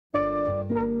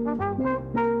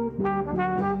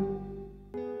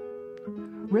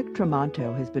Rick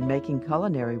Tremonto has been making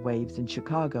culinary waves in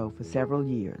Chicago for several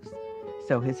years.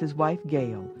 So has his wife,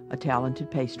 Gail, a talented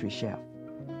pastry chef.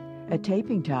 At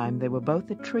taping time, they were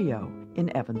both at Trio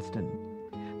in Evanston.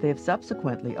 They have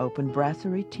subsequently opened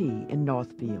Brasserie Tea in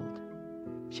Northfield.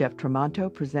 Chef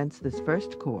Tremonto presents this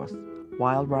first course,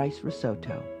 wild rice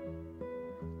risotto.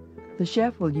 The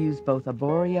chef will use both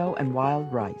arborio and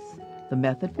wild rice. The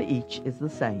method for each is the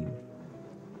same.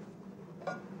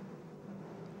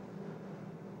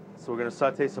 So we're going to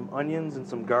saute some onions and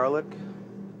some garlic.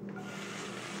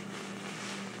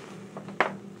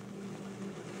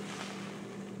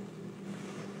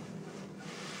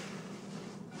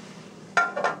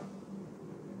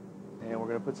 And we're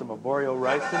going to put some arborio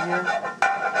rice in here.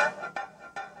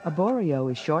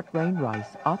 Arborio is short-grain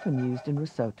rice often used in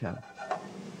risotto.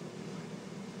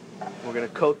 We're going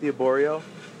to coat the arborio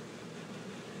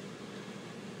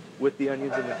with the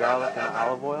onions and the garlic and the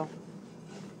olive oil.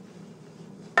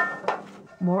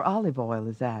 More olive oil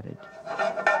is added.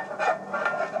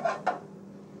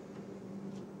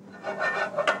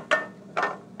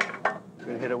 We're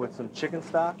going to hit it with some chicken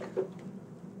stock.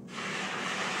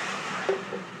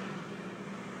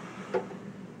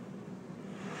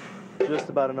 Just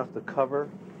about enough to cover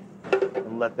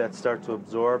and let that start to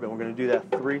absorb, and we're going to do that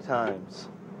 3 times.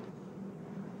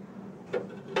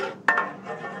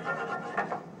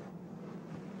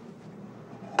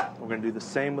 We're going to do the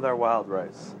same with our wild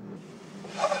rice.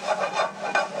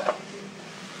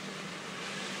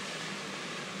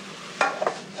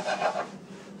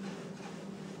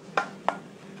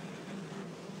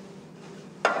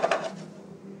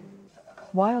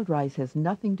 Wild rice has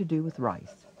nothing to do with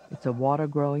rice. It's a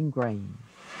water-growing grain.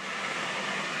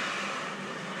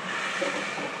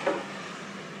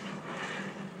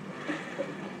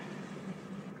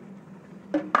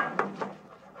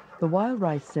 The wild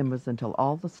rice simmers until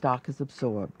all the stock is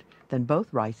absorbed. Then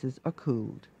both rices are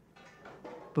cooled.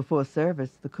 Before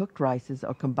service, the cooked rices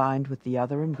are combined with the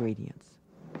other ingredients.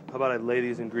 How about I lay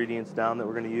these ingredients down that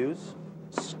we're going to use?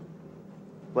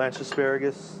 Blanched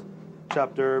asparagus,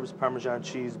 chopped herbs, Parmesan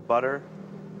cheese, butter,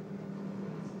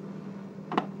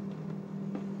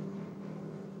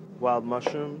 wild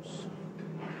mushrooms.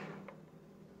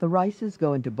 The rices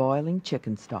go into boiling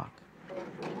chicken stock.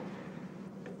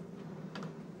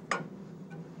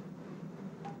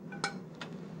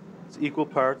 It's equal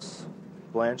parts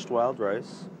blanched wild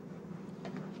rice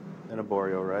and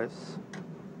arborio rice.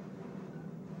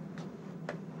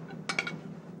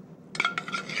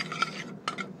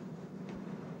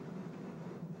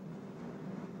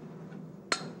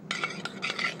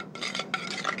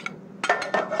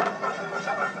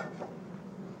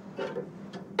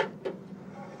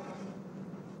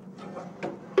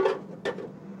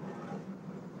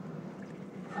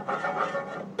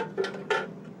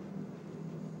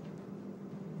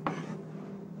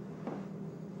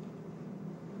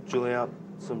 Julienne out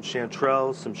some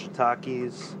chanterelles, some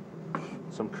shiitakes,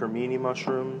 some cremini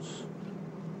mushrooms.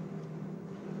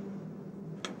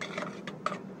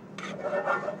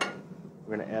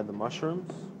 We're going to add the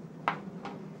mushrooms.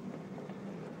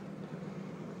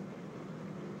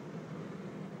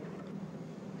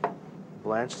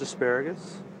 Blanched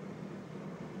asparagus.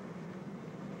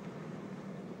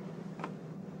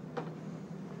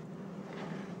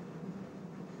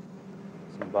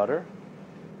 Some butter.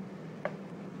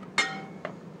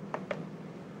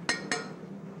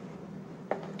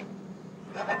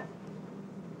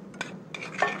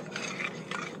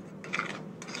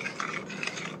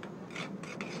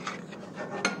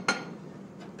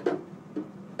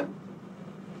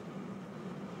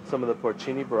 Some of the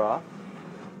porcini broth,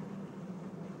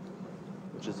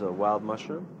 which is a wild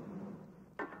mushroom.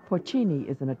 Porcini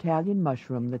is an Italian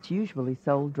mushroom that's usually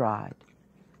sold dried.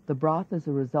 The broth is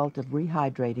a result of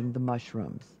rehydrating the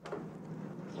mushrooms.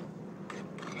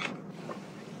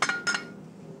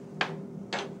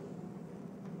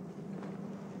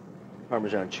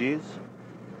 Parmesan cheese.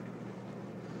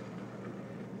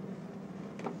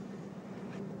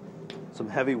 Some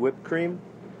heavy whipped cream.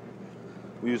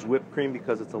 We use whipped cream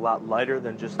because it's a lot lighter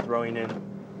than just throwing in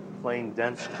plain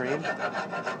dense cream.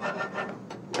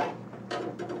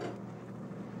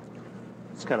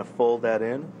 Just kind of fold that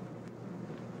in.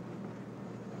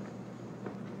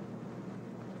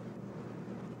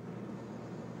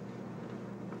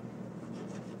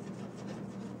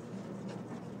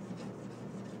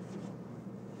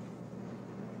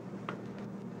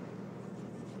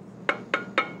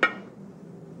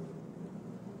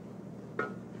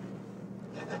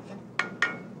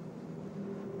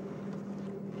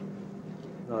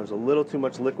 there's a little too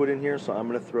much liquid in here, so I'm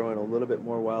going to throw in a little bit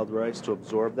more wild rice to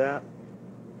absorb that.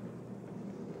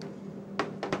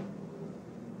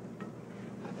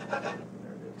 There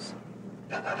it is.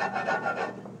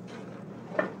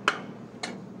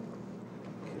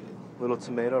 Little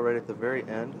tomato right at the very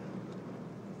end.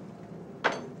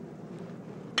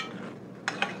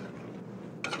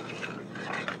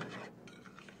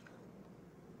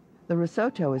 The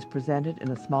risotto is presented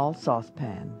in a small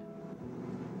saucepan.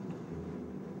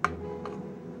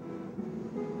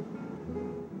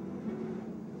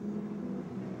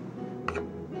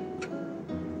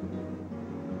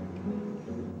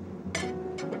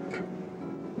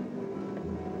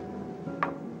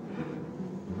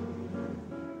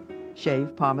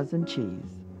 Shaved Parmesan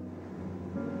cheese.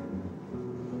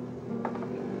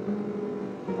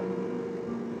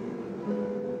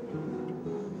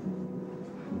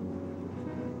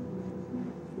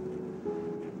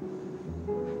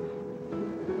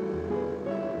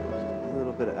 A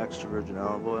little bit of extra virgin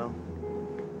olive oil.